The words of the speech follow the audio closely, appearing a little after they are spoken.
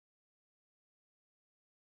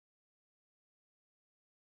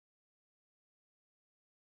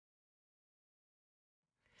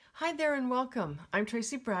Hi there and welcome. I'm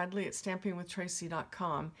Tracy Bradley at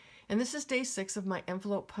stampingwithtracy.com, and this is day 6 of my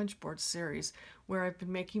envelope punch board series where I've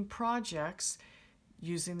been making projects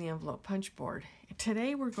using the envelope punch board.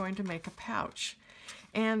 Today we're going to make a pouch,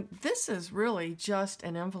 and this is really just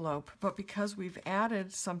an envelope, but because we've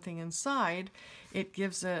added something inside, it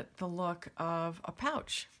gives it the look of a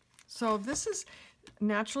pouch. So this is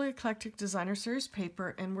Naturally Eclectic Designer Series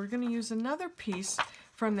paper, and we're going to use another piece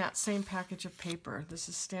from that same package of paper. This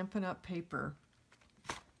is Stampin' Up! Paper.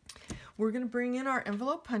 We're going to bring in our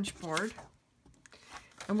envelope punch board,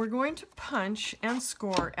 and we're going to punch and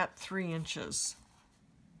score at 3 inches.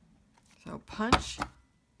 So punch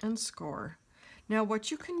and score. Now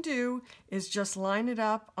what you can do is just line it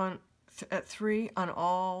up at 3 on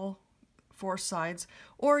all 4 sides,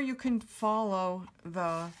 or you can follow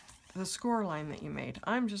the score line that you made.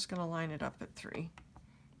 I'm just going to line it up at 3.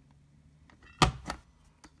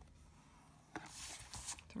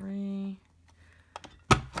 3,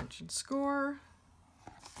 punch and score,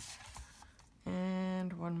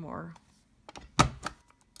 and one more. Now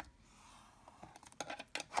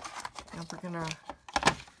we're going to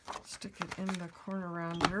stick it in the corner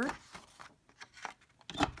rounder.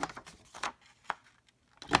 All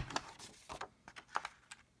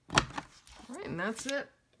right, and that's it,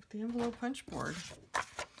 the envelope punch board.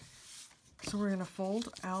 So we're going to fold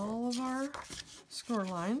all of our score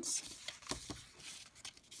lines.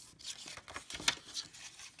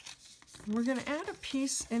 We're going to add a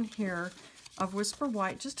piece in here of Whisper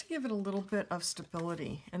White just to give it a little bit of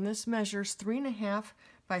stability. And this measures 3.5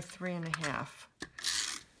 by 3.5.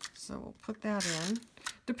 So we'll put that in.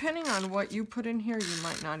 Depending on what you put in here, you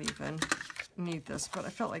might not even need this, but I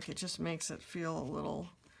felt like it just makes it feel a little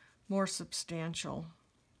more substantial.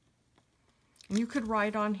 And you could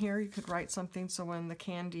write on here, you could write something so when the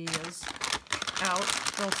candy is out,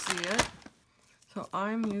 they'll see it. So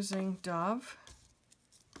I'm using Dove.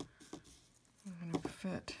 I'm going to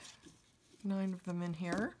fit 9 of them in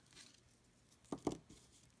here.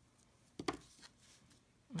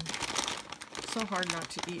 It's so hard not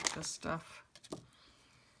to eat this stuff.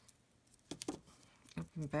 It's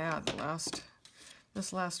been bad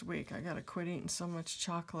this last week. I got to quit eating so much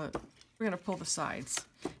chocolate. We're going to pull the sides,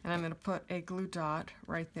 and I'm going to put a glue dot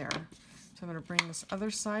right there. So I'm going to bring this other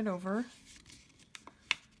side over,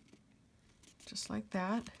 just like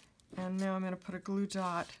that. And now I'm going to put a glue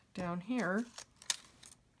dot down here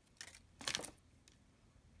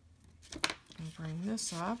and bring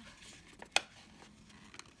this up.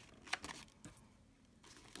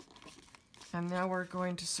 And now we're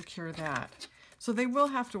going to secure that. So they will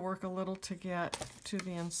have to work a little to get to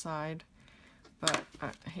the inside, but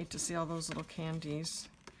I hate to see all those little candies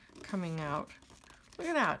coming out. Look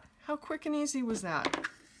at that. How quick and easy was that?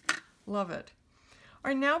 Love it. All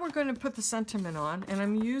right, now we're going to put the sentiment on, and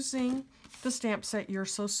I'm using the stamp set You're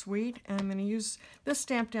So Sweet, and I'm going to use this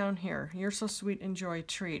stamp down here, You're So Sweet, Enjoy a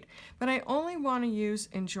Treat. But I only want to use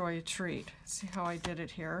Enjoy a Treat. See how I did it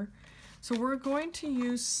here? So we're going to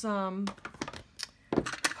use some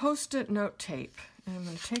Post-it note tape. And I'm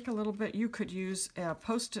going to take a little bit. You could use a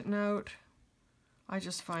Post-it note. I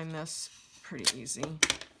just find this pretty easy.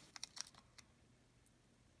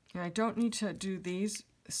 And I don't need to do these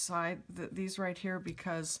these right here,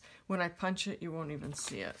 because when I punch it, you won't even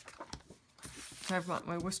see it. So I've got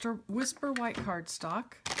my Whisper White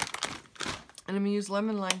cardstock, and I'm going to use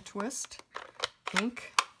Lemon Lime Twist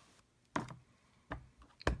ink.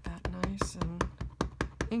 Get that nice and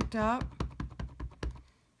inked up.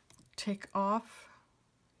 Take off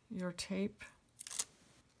your tape.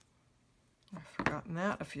 I've forgotten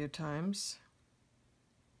that a few times.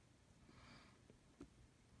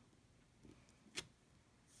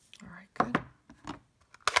 All right, good.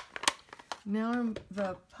 Now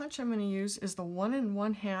the punch I'm going to use is the 1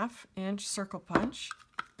 1/2 inch circle punch.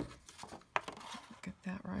 Get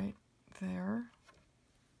that right there.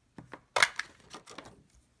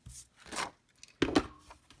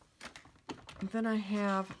 And then I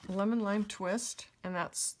have Lemon Lime Twist, and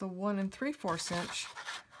that's the 1 3/4 inch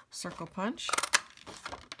circle punch.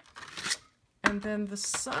 And then the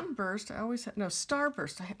Sunburst,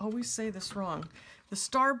 Starburst, I always say this wrong. The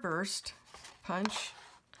Starburst punch,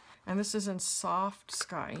 and this is in Soft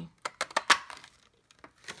Sky.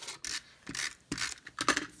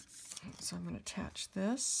 So I'm going to attach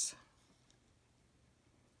this.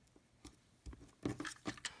 And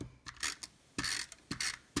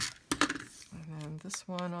then this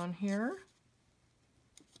one on here.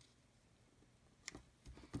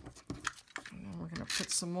 And then we're going to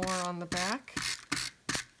put some more on the back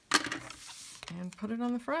and put it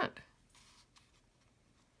on the front.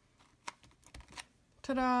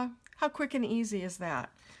 Ta-da! How quick and easy is that?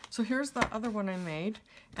 So here's the other one I made,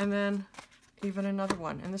 and then even another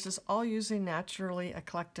one. And this is all using Naturally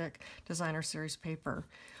Eclectic Designer Series paper.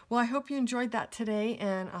 Well, I hope you enjoyed that today,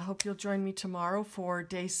 and I hope you'll join me tomorrow for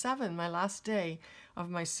day 7, my last day of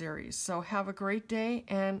my series. So have a great day,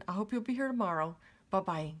 and I hope you'll be here tomorrow.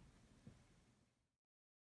 Bye-bye.